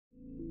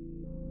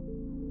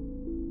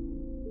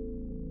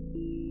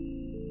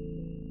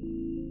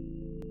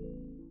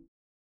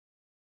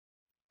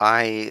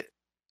I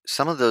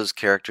Some of those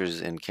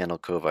characters in Candle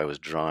Cove, I was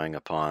drawing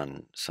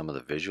upon some of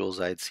the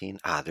visuals I'd seen.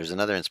 There's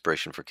another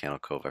inspiration for Candle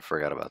Cove. I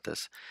forgot about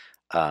this.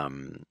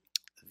 Um,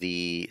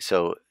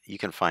 so you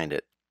can find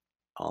it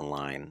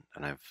online,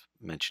 and I've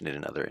mentioned it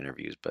in other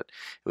interviews, but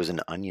it was an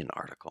Onion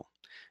article.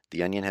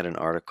 The Onion had an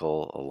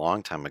article a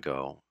long time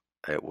ago.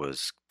 It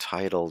was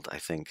titled, I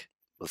think,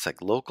 it's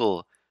like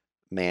local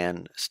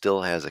man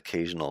still has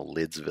occasional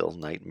Lidsville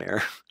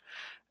nightmare.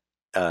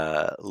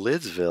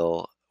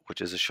 Lidsville,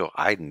 which is a show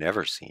I'd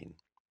never seen.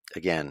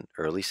 Again,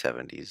 early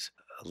 70s,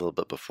 a little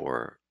bit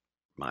before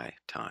my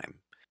time.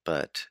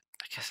 But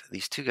I guess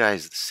these two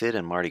guys, Sid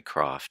and Marty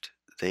Croft,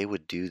 they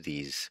would do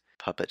these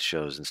puppet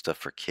shows and stuff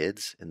for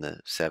kids in the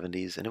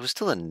 70s, and it was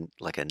still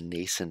like a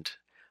nascent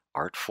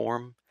art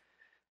form.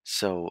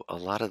 So a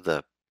lot of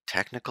the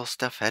technical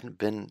stuff hadn't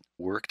been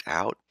worked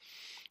out.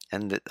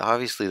 And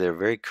obviously, they're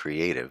very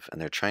creative and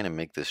they're trying to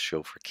make this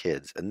show for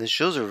kids. And the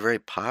shows are very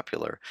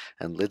popular,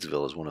 and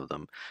Lidsville is one of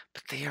them.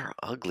 But they are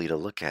ugly to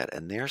look at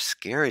and they're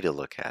scary to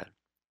look at.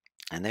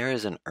 And there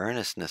is an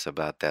earnestness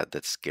about that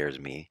that scares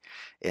me,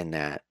 in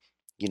that,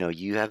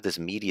 you have this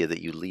media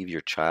that you leave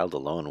your child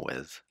alone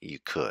with. You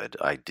could.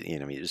 I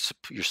mean,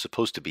 you're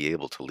supposed to be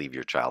able to leave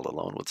your child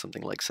alone with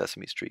something like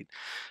Sesame Street.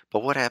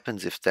 But what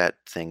happens if that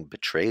thing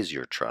betrays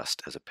your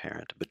trust as a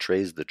parent,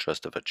 betrays the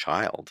trust of a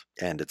child?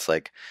 And it's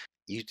like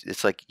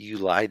you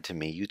lied to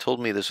me. You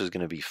told me this was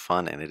going to be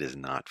fun, and it is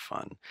not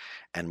fun.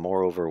 And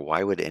moreover,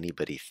 why would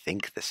anybody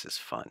think this is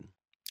fun?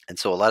 And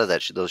so a lot of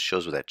those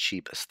shows with that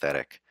cheap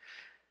aesthetic,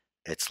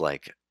 it's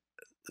like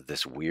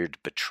this weird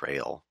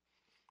betrayal.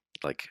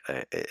 Like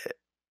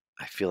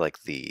I feel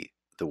like the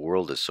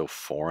world is so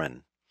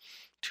foreign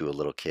to a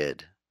little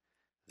kid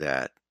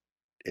that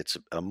it's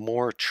a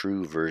more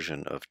true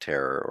version of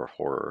terror or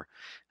horror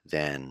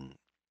than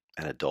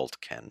an adult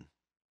can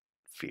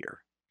fear,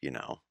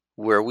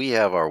 where we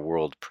have our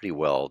world pretty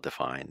well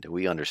defined.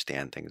 We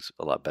understand things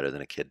a lot better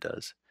than a kid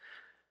does.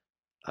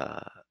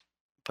 Uh,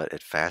 but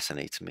it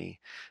fascinates me,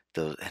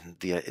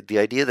 the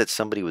idea that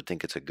somebody would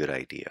think it's a good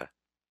idea.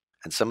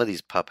 And some of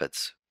these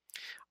puppets,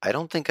 I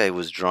don't think I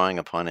was drawing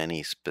upon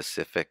any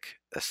specific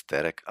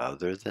aesthetic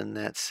other than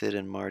that Sid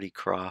and Marty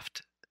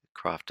Croft.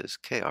 Croft is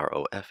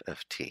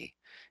Krofft,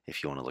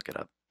 if you want to look it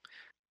up.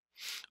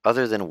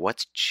 Other than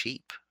what's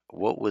cheap,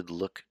 what would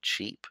look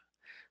cheap,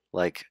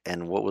 like,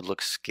 and what would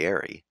look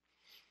scary.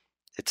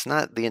 It's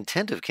not the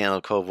intent of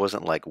Candle Cove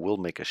wasn't like we'll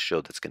make a show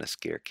that's going to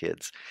scare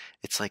kids.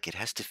 It's like it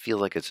has to feel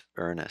like it's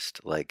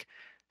earnest, like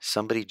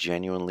somebody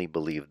genuinely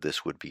believed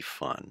this would be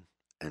fun,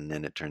 and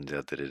then it turns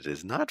out that it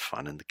is not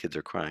fun, and the kids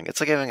are crying. It's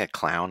like having a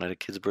clown at a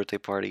kid's birthday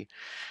party.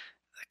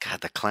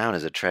 God, the clown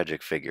is a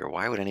tragic figure.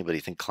 Why would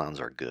anybody think clowns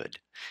are good?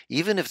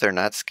 Even if they're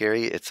not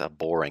scary, it's a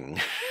boring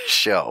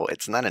show.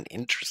 It's not an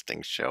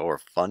interesting show or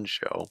fun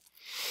show.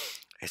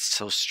 It's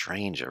so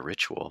strange, a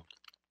ritual.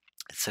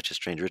 It's such a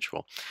strange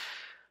ritual.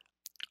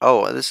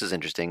 Oh, this is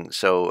interesting.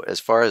 So, as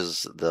far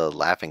as the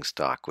laughing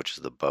stock, which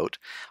is the boat,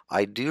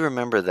 I do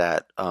remember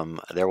that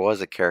there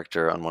was a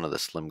character on one of the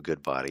Slim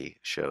Goodbody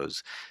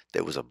shows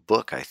that was a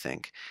book, I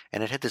think,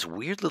 and it had this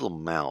weird little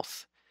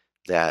mouth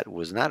that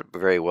was not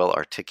very well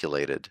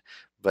articulated,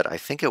 but I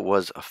think it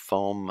was a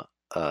foam,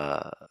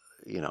 uh,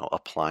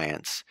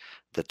 appliance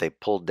that they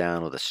pulled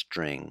down with a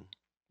string,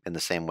 in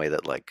the same way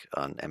that, like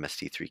on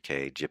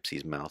MST3K,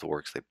 Gypsy's mouth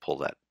works. They pull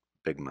that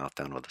big mouth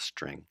down with a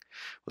string,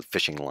 with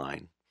fishing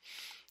line,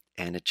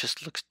 and it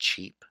just looks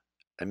cheap.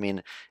 I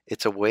mean,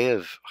 it's a way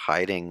of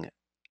hiding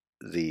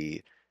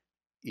the,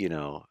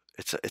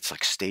 it's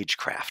like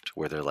stagecraft,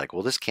 where they're like,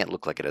 well, this can't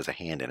look like it has a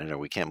hand in it, or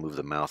we can't move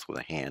the mouth with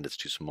a hand, it's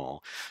too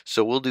small.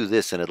 So we'll do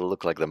this and it'll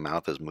look like the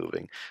mouth is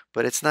moving.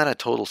 But it's not a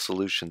total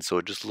solution, so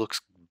it just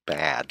looks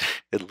bad.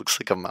 It looks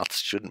like a mouth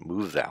shouldn't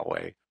move that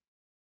way.